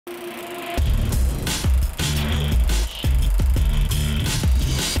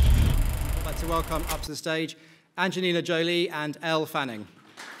to welcome up to the stage Angelina Jolie and Elle Fanning.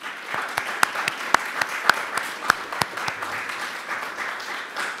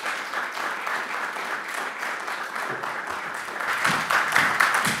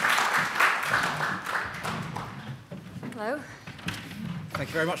 Hello. Thank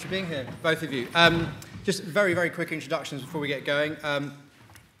you very much for being here, both of you. Just very, very quick introductions before we get going.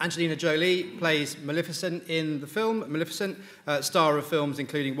 Angelina Jolie plays Maleficent in the film Maleficent, star of films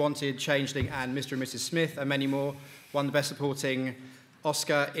including Wanted, Changeling, and Mr. and Mrs. Smith, and many more. Won the Best Supporting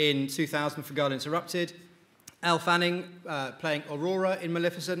Oscar in 2000 for Girl Interrupted. Elle Fanning, playing Aurora in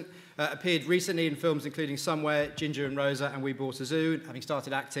Maleficent, appeared recently in films including Somewhere, Ginger and Rosa, and We Bought a Zoo, having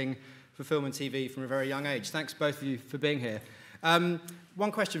started acting for film and TV from a very young age. Thanks both of you for being here.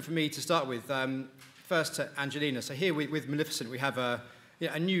 One question for me to start with, first to Angelina. So here with Maleficent, we have a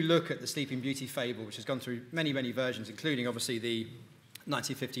new look at the Sleeping Beauty fable, which has gone through many, many versions, including obviously the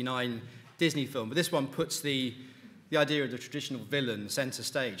 1959 Disney film. But this one puts the idea of the traditional villain centre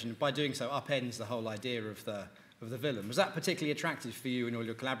stage, and by doing so upends the whole idea of the villain. Was that particularly attractive for you and all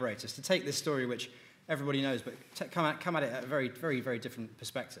your collaborators to take this story, which everybody knows, but come at it at a very, very, very different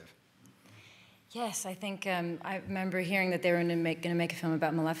perspective? Yes, I think I remember hearing that they were going to make a film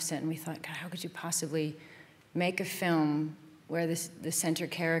about Maleficent, and we thought, God, how could you possibly make a film where the center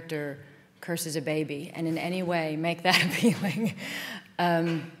character curses a baby, and in any way make that appealing?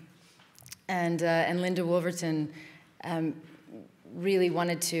 And Linda Wolverton really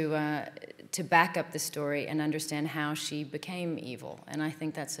wanted to back up the story and understand how she became evil, and I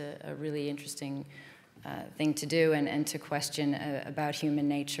think that's a really interesting thing to do, and to question about human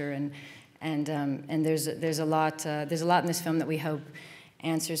nature, and there's a lot in this film that we hope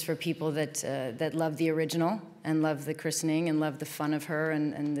answers for people that love the original and love the christening and love the fun of her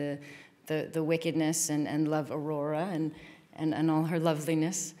and the wickedness and love Aurora and all her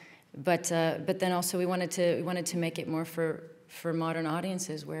loveliness, but then also we wanted to make it more for modern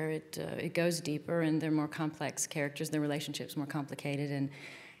audiences, where it goes deeper and they're more complex characters, their relationships more complicated,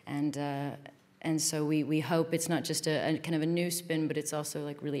 and so we hope it's not just a kind of a new spin, but it's also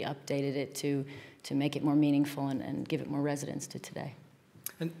like really updated it to make it more meaningful and give it more resonance to today.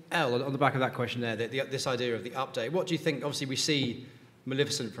 And Elle, on the back of that question there, this idea of the update, what do you think? Obviously, we see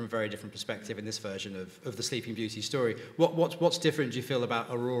Maleficent from a very different perspective in this version of the Sleeping Beauty story. What's different, do you feel, about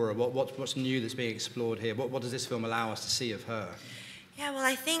Aurora? What's new that's being explored here? What does this film allow us to see of her? Yeah, well,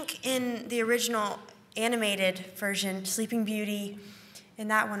 I think in the original animated version, Sleeping Beauty, in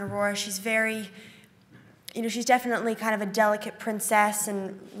that one, Aurora, she's very, she's definitely kind of a delicate princess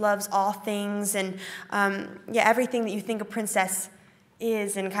and loves all things, and everything that you think a princess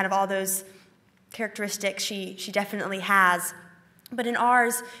is, and kind of all those characteristics she definitely has. But in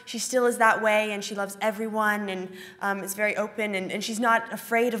ours, she still is that way, and she loves everyone, and is very open, and she's not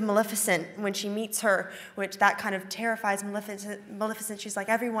afraid of Maleficent when she meets her, which that kind of terrifies Maleficent. She's like,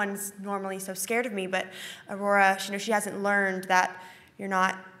 everyone's normally so scared of me, but Aurora, she hasn't learned that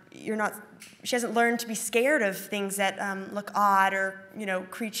she hasn't learned to be scared of things that look odd, or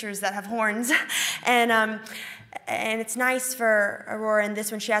creatures that have horns, and it's nice for Aurora in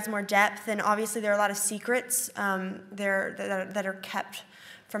this one. She has more depth, and obviously there are a lot of secrets that are kept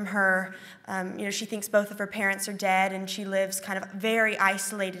from her. She thinks both of her parents are dead, and she lives kind of very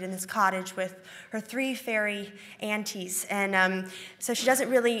isolated in this cottage with her 3 fairy aunties, and so she doesn't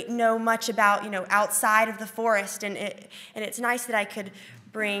really know much about outside of the forest, and it's nice that I could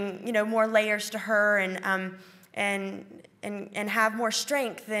bring more layers to her, and have more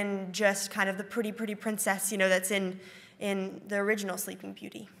strength than just kind of the pretty princess that's in the original Sleeping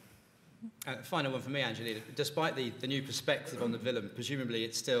Beauty. Final one for me, Angelina. Despite the new perspective on the villain, presumably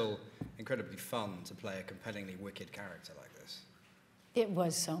it's still incredibly fun to play a compellingly wicked character like this. It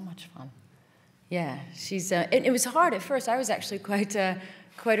was so much fun. Yeah, she's. It was hard at first. I was actually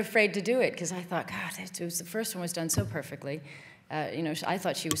quite afraid to do it, because I thought, God, the first one was done so perfectly. I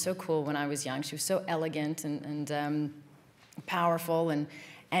thought she was so cool when I was young. She was so elegant and powerful, and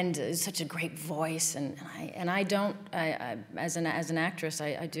such a great voice. And I don't, as an actress,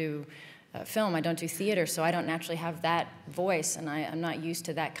 I do film. I don't do theater, so I don't naturally have that voice, and I'm not used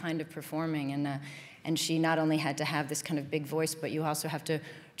to that kind of performing. And she not only had to have this kind of big voice, but you also have to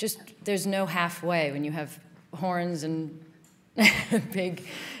there's no halfway when you have horns and big,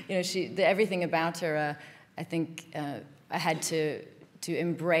 everything about her. I think I had to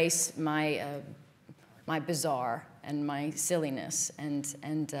embrace my bizarre and my silliness, and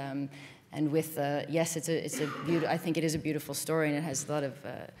with yes, I think it is a beautiful story, and it has a lot of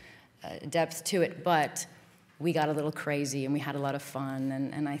depth to it, but we got a little crazy and we had a lot of fun,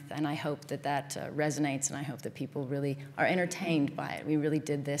 and I hope that resonates, and I hope that people really are entertained by it. We really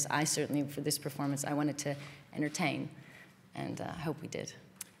did this. I certainly, for this performance, I wanted to entertain, and I hope we did.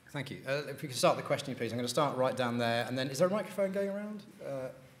 Thank you. If we could start the questioning, please. I'm going to start right down there, and then is there a microphone going around?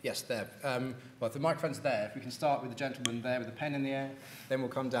 Yes, there. Well, if the microphone's there, if we can start with the gentleman there with the pen in the air, then we'll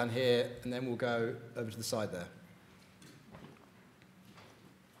come down here, and then we'll go over to the side there.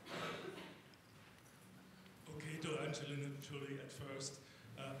 Okay, to Angelina Jolie at first.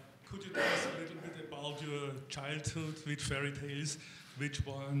 Could you tell us a little bit about your childhood with fairy tales? Which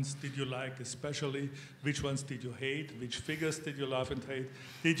ones did you like especially? Which ones did you hate? Which figures did you love and hate?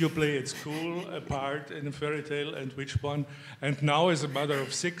 Did you play at school a part in a fairy tale, and which one? And now, as a mother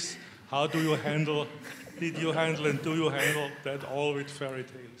of 6, how do you handle, did you handle and do you handle that all with fairy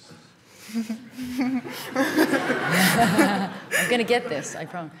tales? I'm going to get this, I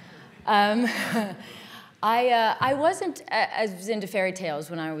promise. I wasn't as into fairy tales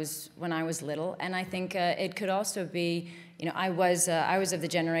when I was little, and I think it could also be, you know, I was of the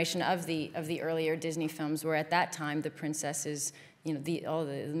generation of the earlier Disney films, where at that time the princesses, you know,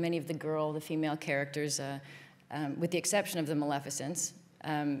 many of the female characters, with the exception of the Maleficents,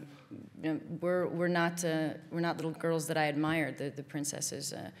 you know, were not little girls that I admired. The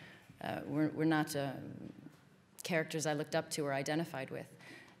princesses were not characters I looked up to or identified with.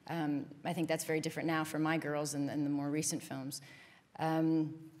 I think that's very different now for my girls in the more recent films.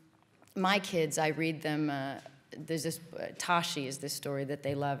 My kids, I read them, there's this, Tashi is this story that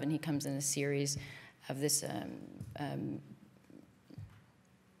they love, and he comes in a series of this,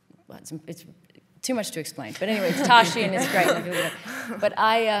 well, it's too much to explain, but anyway, it's Tashi and it's great. But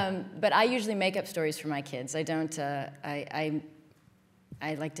I usually make up stories for my kids. I don't,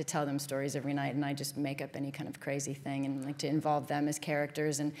 I like to tell them stories every night, and I just make up any kind of crazy thing and like to involve them as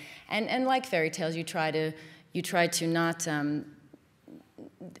characters. And like fairy tales, you try to not,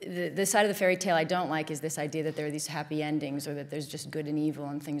 the side of the fairy tale I don't like is this idea that there are these happy endings, or that there's just good and evil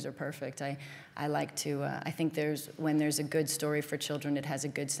and things are perfect. I like to, I think when there's a good story for children, it has a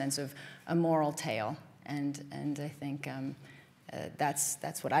good sense of a moral tale. And I think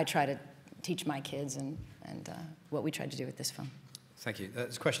that's what I try to teach my kids, and what we try to do with this film. Thank you.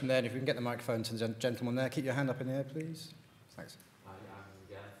 There's a question there, and if we can get the microphone to the gentleman there. Keep your hand up in the air, please. Thanks. Hi, I'm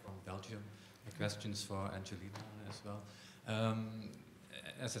Jan from Belgium. My question's for Angelina as well.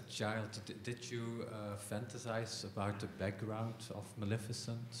 As a child, did you fantasize about the background of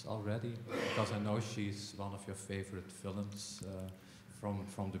Maleficent already? Because I know she's one of your favorite villains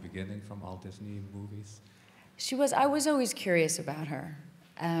from the beginning, from all Disney movies. She was. I was always curious about her,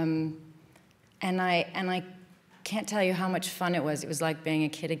 and I can't tell you how much fun it was. It was like being a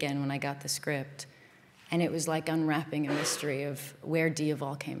kid again when I got the script, and it was like unwrapping a mystery of where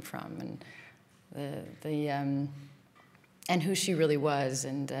Diaval came from, and and who she really was,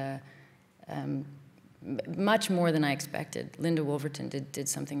 and much more than I expected. Linda Wolverton did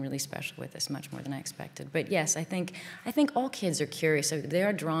something really special with this, much more than I expected. But yes, I think all kids are curious.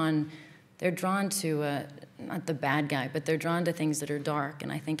 They're drawn to not the bad guy, but they're drawn to things that are dark.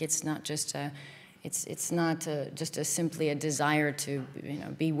 And I think it's not just simply a desire to, you know,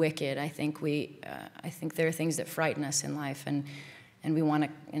 be wicked. I think there are things that frighten us in life, and we want to,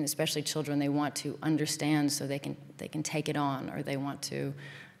 and especially children, they want to understand so they can take it on, or they want to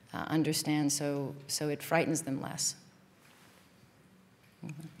understand so it frightens them less.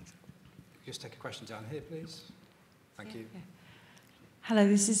 Mm-hmm. Just take a question down here, please. Thank you. Yeah. Hello,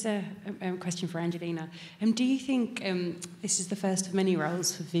 this is a question for Angelina. Do you think this is the first of many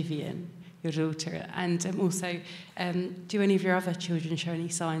roles for Vivian, your daughter? And also, do any of your other children show any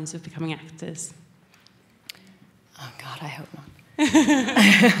signs of becoming actors? Oh, God, I hope not.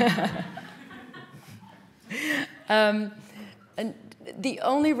 And the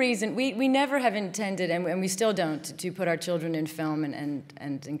only reason, we never have intended, and we still don't, to put our children in film and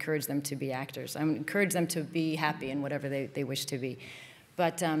encourage them to be actors. I encourage them to be happy in whatever they wish to be.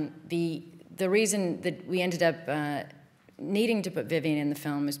 But the reason that we ended up needing to put Vivian in the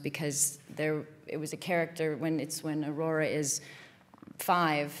film is because it was a character when Aurora is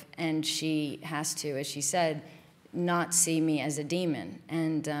 5, and she has to, as she said, not see me as a demon.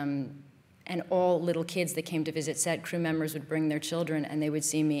 And all little kids that came to visit set, crew members would bring their children, and they would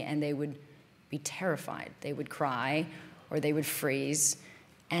see me, and they would be terrified. They would cry, or they would freeze,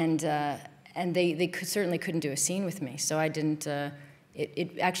 and they certainly couldn't do a scene with me. So I didn't.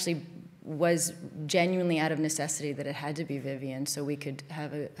 It actually was genuinely out of necessity that it had to be Vivian, so we could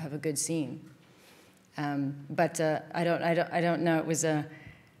have a good scene. But I don't know. It was a.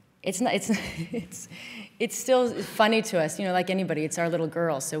 It's still funny to us, you know, like anybody. It's our little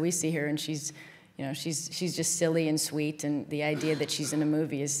girl, so we see her, and she's, you know, she's just silly and sweet, and the idea that she's in a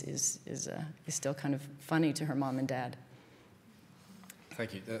movie is still kind of funny to her mom and dad.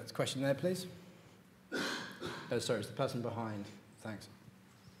 Thank you. Question there, please. Oh, sorry, it's the person behind. Thanks.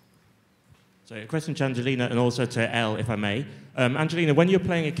 So a question to Angelina and also to Elle, if I may. Angelina, when you're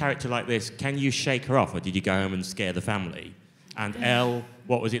playing a character like this, can you shake her off, or did you go home and scare the family? And Elle,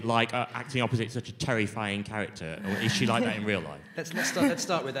 what was it like acting opposite such a terrifying character? Or is she like that in real life? Let's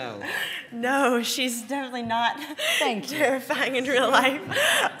start with Elle. No, she's definitely not Thank you. terrifying in real life.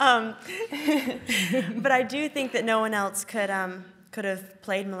 But I do think that no one else could have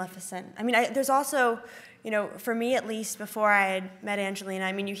played Maleficent. I mean, there's also, you know, for me at least, before I had met Angelina,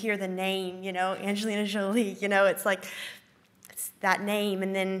 I mean, you hear the name, you know, Angelina Jolie, you know, it's like, it's that name.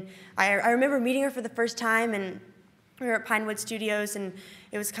 And then I remember meeting her for the first time, and we were at Pinewood Studios, and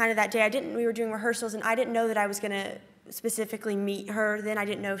it was kind of that day. We were doing rehearsals, and I didn't know that I was going to specifically meet her then. I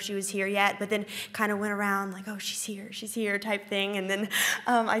didn't know if she was here yet, but then kind of went around like, oh, she's here type thing. And then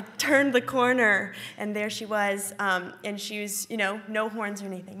I turned the corner, and there she was, and she was, you know, no horns or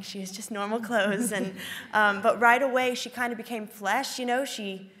anything. She was just normal clothes. And but right away, she kind of became flesh, you know.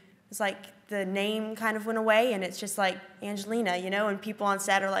 She was like, the name kind of went away, and it's just like Angelina, you know, and people on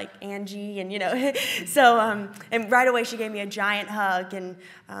set are like Angie, and you know, so and right away she gave me a giant hug, and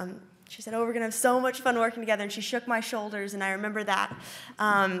she said, "Oh, we're gonna have so much fun working together," and she shook my shoulders, and I remember that.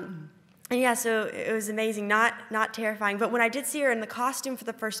 And yeah, so it was amazing, not terrifying. But when I did see her in the costume for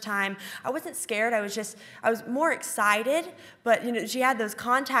the first time, I wasn't scared. I was more excited. But you know, she had those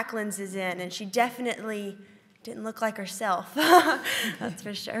contact lenses in, and she definitely didn't look like herself. That's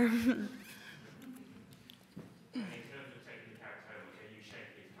for sure.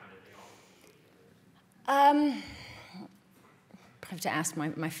 I have to ask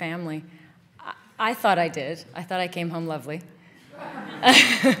my family. I thought I did. I thought I came home lovely.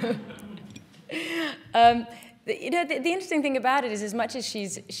 You know, the interesting thing about it is, as much as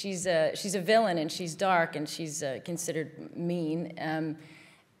she's a villain and she's dark and she's considered mean,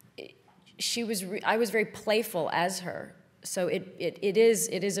 I was very playful as her. So it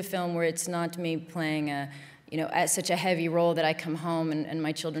is a film where it's not me playing at such a heavy role that I come home and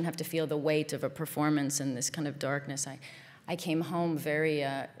my children have to feel the weight of a performance and this kind of darkness. I came home very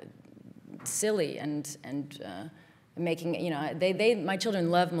silly and making, you know, my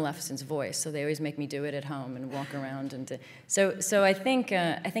children love Maleficent's voice, so they always make me do it at home and walk around. And so I think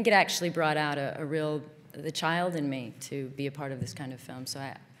it actually brought out the child in me to be a part of this kind of film. So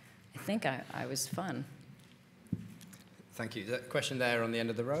I think I was fun. Thank you. That question there on the end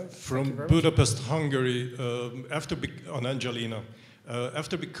of the row. From Budapest, Hungary, on Angelina.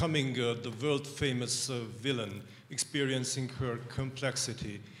 After becoming the world-famous villain, experiencing her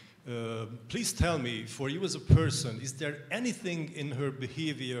complexity, please tell me, for you as a person, is there anything in her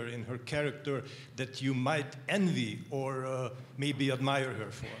behavior, in her character, that you might envy or maybe admire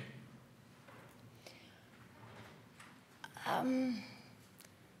her for?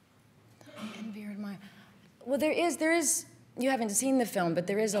 Envy or admire? Well, there is. You haven't seen the film, but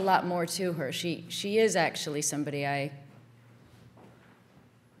there is a lot more to her. She is actually somebody I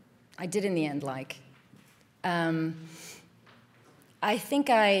did in the end like. I think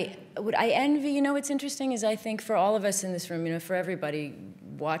I envy. You know, what's interesting is I think for all of us in this room, you know, for everybody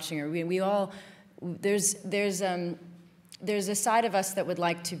watching her, we all there's a side of us that would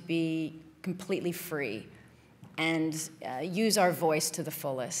like to be completely free and use our voice to the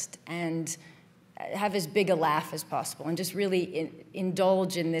fullest and have as big a laugh as possible and just really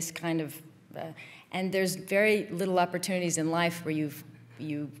indulge in this kind of, and there's very little opportunities in life where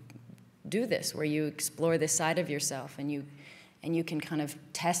you do this, where you explore this side of yourself and you can kind of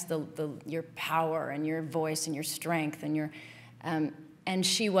test your power and your voice and your strength and and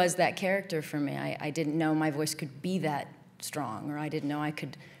she was that character for me. I didn't know my voice could be that strong, or I didn't know I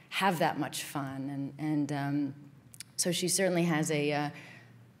could have that much fun, and so she certainly has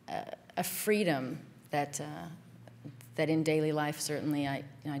a freedom that in daily life certainly I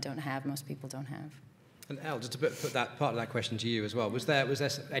don't have. Most people don't have. And Elle, just to put that part of that question to you as well, was there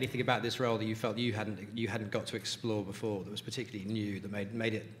anything about this role that you felt you hadn't got to explore before that was particularly new, that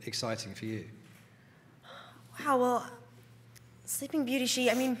made it exciting for you? Wow, well, Sleeping Beauty, she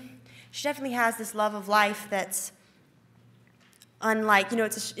definitely has this love of life that's unlike, you know,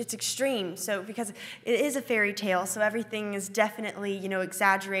 it's extreme. So because it is a fairy tale, so everything is definitely, you know,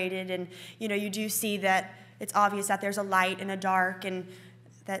 exaggerated, and you know, you do see that it's obvious that there's a light and a dark, and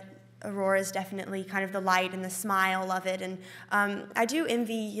that Aurora is definitely kind of the light and the smile of it. And I do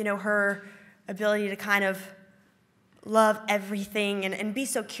envy, you know, her ability to kind of love everything and be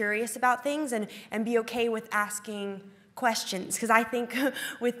so curious about things and be okay with asking questions, because I think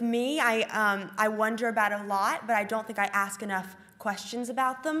with me, I wonder about a lot, but I don't think I ask enough questions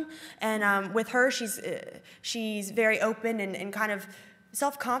about them. And with her, she's very open and kind of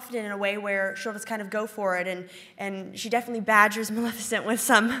self-confident in a way where she'll just kind of go for it, and she definitely badgers Maleficent with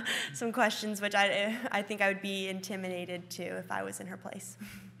some questions, which I think I would be intimidated to if I was in her place.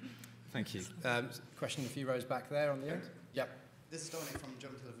 Thank you. Question a few rows back there on the end. Yep. This is Tony from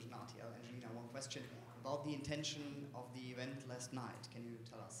German Television RTL. Angelina, one question about the intention of the event last night. Can you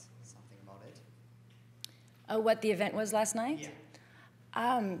tell us something about it? Oh, what the event was last night?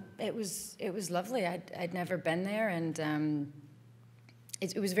 Yeah. It was lovely. I'd never been there, and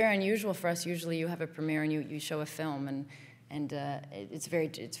it was very unusual for us. Usually, you have a premiere and you show a film, and it's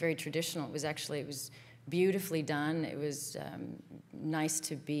very traditional. It was beautifully done. It was nice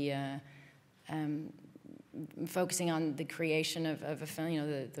to be focusing on the creation of a film. You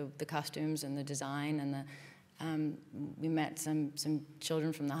know, the costumes and the design, and we met some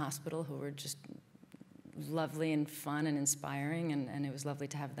children from the hospital who were just lovely and fun and inspiring, and it was lovely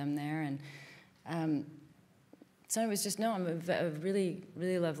to have them there. And so it was just a really,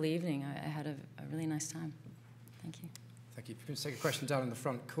 really lovely evening. I had a really nice time. Thank you. Thank you. Can we take a question down in the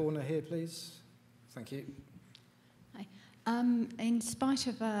front corner here, please? Thank you. Hi. In spite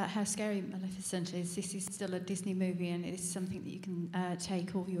of how scary Maleficent is, this is still a Disney movie, and it is something that you can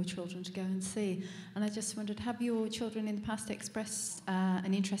take all your children to go and see. And I just wondered, have your children in the past expressed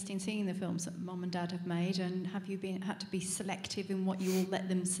an interest in seeing the films that Mom and Dad have made, and have you had to be selective in what you will let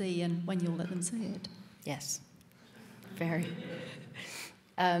them see and when you'll let them see it? Yes. Very.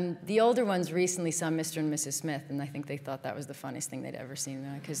 The older ones recently saw Mr. and Mrs. Smith, and I think they thought that was the funniest thing they'd ever seen.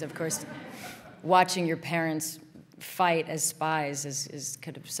 Because, of course, watching your parents fight as spies is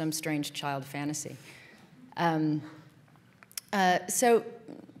kind of some strange child fantasy. So,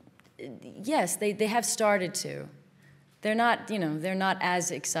 yes, they have started to. They're not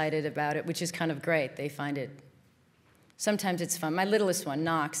as excited about it, which is kind of great. They find it. Sometimes it's fun. My littlest one,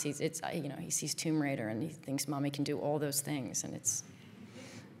 Knox, he sees Tomb Raider and he thinks Mommy can do all those things, and it's.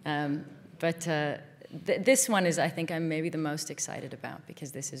 This one is, I think, I'm maybe the most excited about,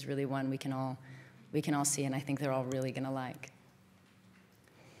 because this is really one we can all see, and I think they're all really going to like.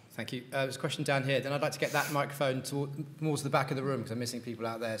 Thank you. There's a question down here. Then I'd like to get that microphone towards the back of the room, because I'm missing people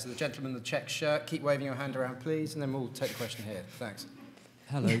out there. So the gentleman in the check shirt, keep waving your hand around, please, and then we'll take the question here. Thanks.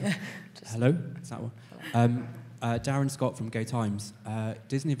 Hello. Hello. Is that one? Darren Scott from Gay Times.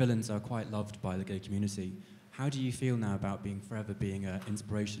 Disney villains are quite loved by the gay community. How do you feel now about forever being an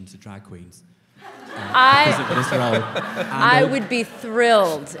inspiration to drag queens? Because of this role? I would be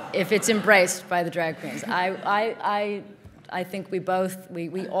thrilled if it's embraced by the drag queens. I think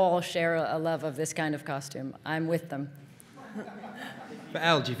we all share a love of this kind of costume. I'm with them. But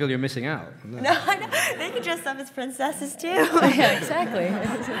Elle, do you feel you're missing out? No, I know. They could dress up as princesses too. Yeah, exactly.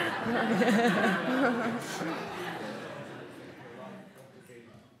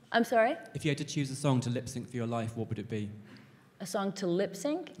 I'm sorry? If you had to choose a song to lip sync for your life, what would it be? A song to lip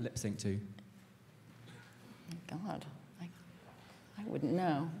sync? Lip sync to. God, I wouldn't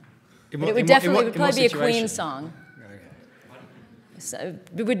know. It would probably be a Queen song. So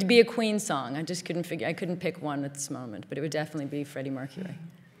it would be a Queen song. I just couldn't figure. I couldn't pick one at this moment, but it would definitely be Freddie Mercury.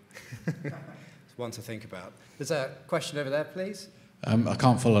 It's one to think about. There's a question over there, please. I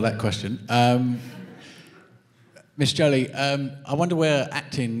can't follow that question. Miss Jolie, I wonder where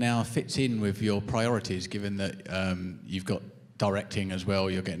acting now fits in with your priorities, given that you've got directing as well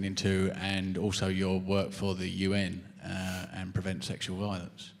you're getting into, and also your work for the UN and prevent sexual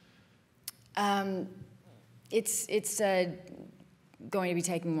violence. It's going to be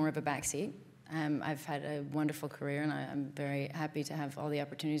taking more of a backseat. I've had a wonderful career, and I'm very happy to have all the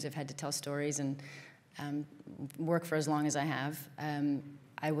opportunities I've had to tell stories and work for as long as I have.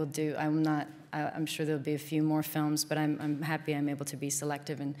 I'm sure there'll be a few more films, but I'm happy I'm able to be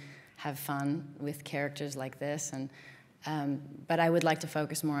selective and have fun with characters like this. But I would like to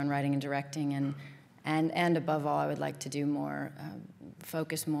focus more on writing and directing, and above all, I would like to do more,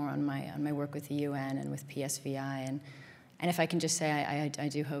 focus more on my work with the UN and with PSVI. And if I can just say, I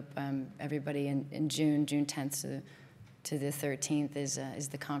do hope everybody in June 10th to the 13th is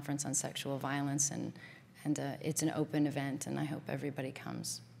the conference on sexual violence, and it's an open event, and I hope everybody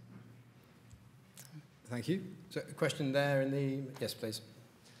comes. Thank you. So a question there in the... Yes, please.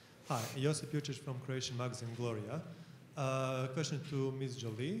 Hi, Josip Jucic from Croatian magazine Gloria. Question to Ms.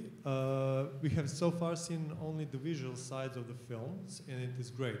 Jolie. We have so far seen only the visual sides of the films, and it is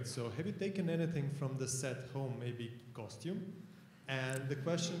great. So have you taken anything from the set home, maybe costume? And the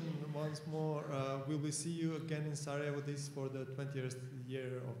question once more, will we see you again in Sarajevo for the 20th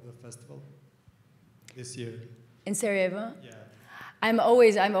year of the festival this year? In Sarajevo? Yeah. I'm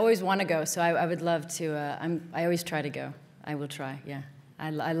always want to go, so I would love to. I always try to go. I will try. Yeah, I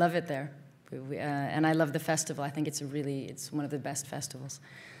love it there, and I love the festival. I think it's one of the best festivals.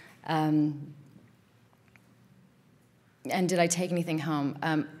 And did I take anything home?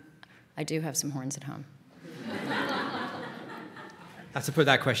 I do have some horns at home. I have to put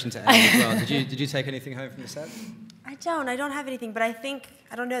that question to Elle as well. Did you take anything home from the set? I don't have anything, but I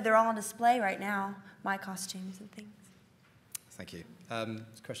don't know, they're all on display right now, my costumes and things. Thank you.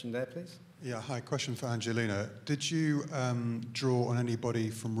 Question there, please. Yeah, hi, question for Angelina. Did you draw on anybody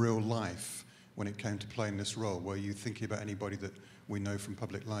from real life when it came to playing this role? Were you thinking about anybody that we know from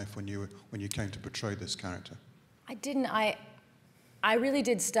public life when you came to portray this character? I didn't. I really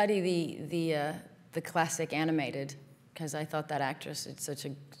did study the classic animated, because I thought that actress, it's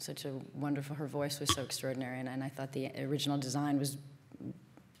such a wonderful, her voice was so extraordinary, and I thought the original design was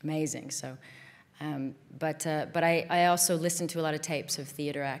amazing. So, but I also listened to a lot of tapes of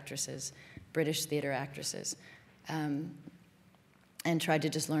theater actresses, British theater actresses, and tried to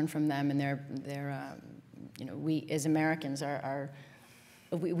just learn from them. And their we as Americans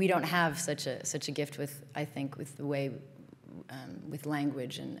we don't have such a gift with, I think, with the way with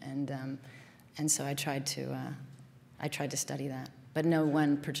language, and so I tried to study that, but no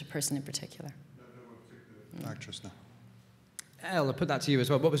one person in particular. No one particular actress, no. Elle, I'll put that to you as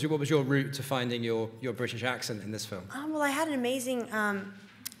well. What was your route to finding your British accent in this film? Well, I had an amazing,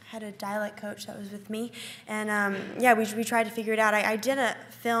 had a dialect coach that was with me, and yeah, we tried to figure it out. I did a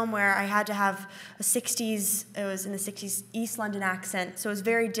film where I had to have a 60s, it was in the 60s, East London accent, so it was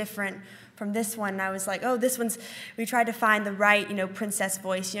very different from this one. And I was like, oh, this one's, we tried to find the right, princess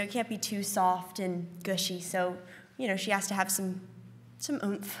voice. It can't be too soft and gushy, so, she has to have some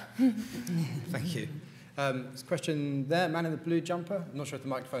oomph. Thank you. There's a question there, man in the blue jumper. I'm not sure if the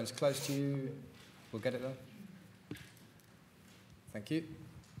microphone's close to you. We'll get it there. Thank you.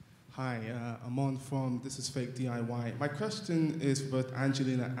 Hi, Amon from This Is Fake DIY. My question is for both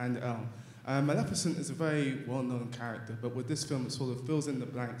Angelina and Elle. Maleficent is a very well-known character, but with this film, it sort of fills in the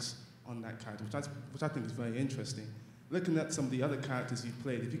blanks on that character, which I think is very interesting. Looking at some of the other characters you've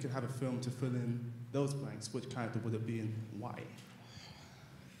played, if you could have a film to fill in those blanks, which character would it be and why?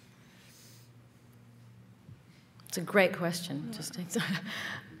 It's a great question. Just God.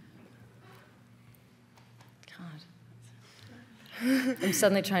 I'm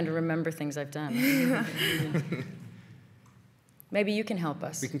suddenly trying to remember things I've done. Maybe you can help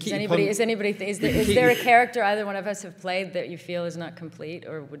us. We can keep is there a character either one of us have played that you feel is not complete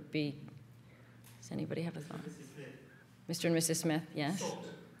or would be? Does anybody have a thought? Mr. and Mrs. Smith, yes.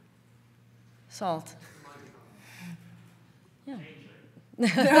 Salt. Yeah.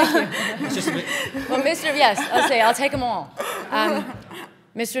 It's just a bit... Well, Mr. Yes, I'll take them all.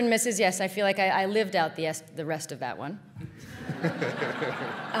 Mr. and Mrs. Yes, I feel like I lived out the rest of that one.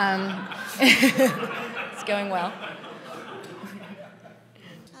 It's going well.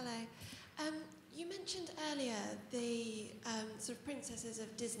 Hello. You mentioned earlier the sort of princesses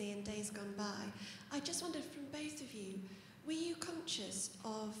of Disney in days gone by. I just wondered from both of you, were you conscious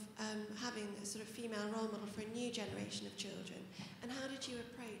of having a sort of female role model for a new generation of children? And how did you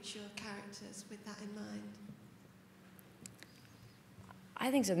approach your characters with that in mind? I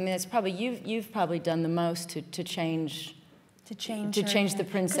think so. I mean, it's probably you've probably done the most to change the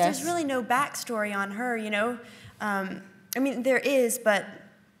princess. Because there's really no backstory on her, I mean, there is, but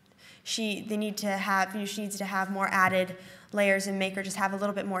she needs to have more added layers and make her just have a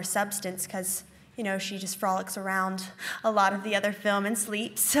little bit more substance, because she just frolics around a lot of the other film and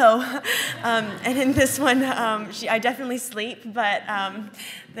sleeps. So, and in this one, I definitely sleep, but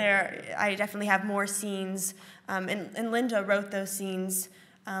I definitely have more scenes. And Linda wrote those scenes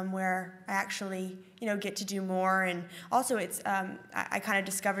where I actually, get to do more. And also, it's I kind of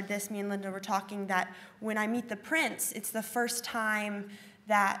discovered this. Me and Linda were talking that when I meet the prince, it's the first time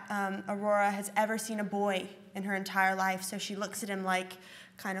that Aurora has ever seen a boy in her entire life. So she looks at him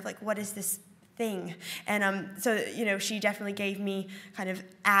kind of like, what is this thing? And so, she definitely gave me kind of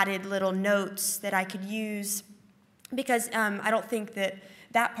added little notes that I could use, because I don't think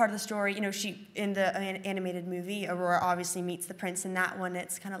that part of the story, she, in the animated movie, Aurora obviously meets the prince. In that one,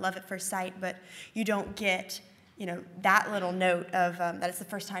 it's kind of love at first sight, but you don't get, that little note of that it's the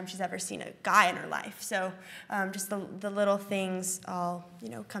first time she's ever seen a guy in her life. So just the little things all,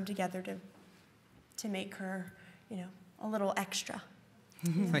 come together to make her, a little extra.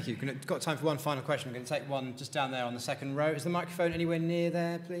 Thank you. We've got time for one final question. I'm going to take one just down there on the second row. Is the microphone anywhere near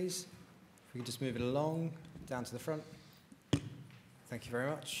there, please? If we could just move it along, down to the front. Thank you very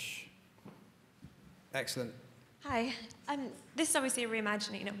much. Excellent. Hi. This is obviously a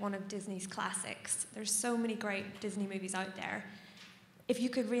reimagining of one of Disney's classics. There's so many great Disney movies out there. If you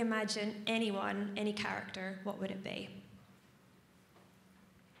could reimagine anyone, any character, what would it be?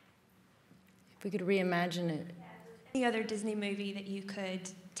 If we could reimagine it. Any other Disney movie that you could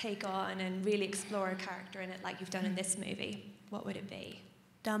take on and really explore a character in it like you've done in this movie, what would it be?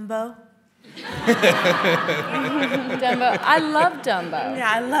 Dumbo. Dumbo. I love Dumbo.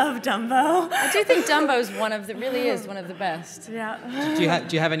 Yeah, I love Dumbo. I do think Dumbo is really is one of the best. Yeah. Do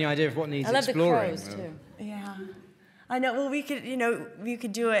you have any idea of what needs exploring? I love the crows too. Yeah. I know. Well, we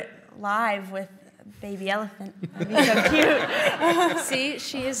could do it live with Baby Elephant. That'd be so cute. See,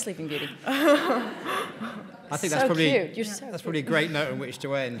 she is Sleeping Beauty. I think that's probably cute. You're so that's probably a great note on which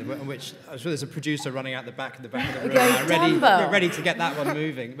to end. On which I'm sure there's a producer running out the back of the room now, ready to get that one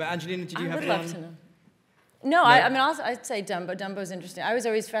moving. But Angelina, did you have one? I would love to know. No, I mean, I'd say Dumbo. Dumbo's interesting. I was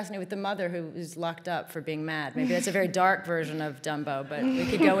always fascinated with the mother who was locked up for being mad. Maybe that's a very dark version of Dumbo, but we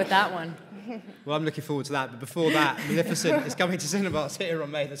could go with that one. Well, I'm looking forward to that. But before that, Maleficent is coming to cinemas here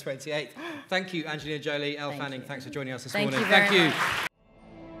on May the 28th. Thank you, Angelina Jolie, Elle Fanning. Thanks for joining us this morning. Thank you very much.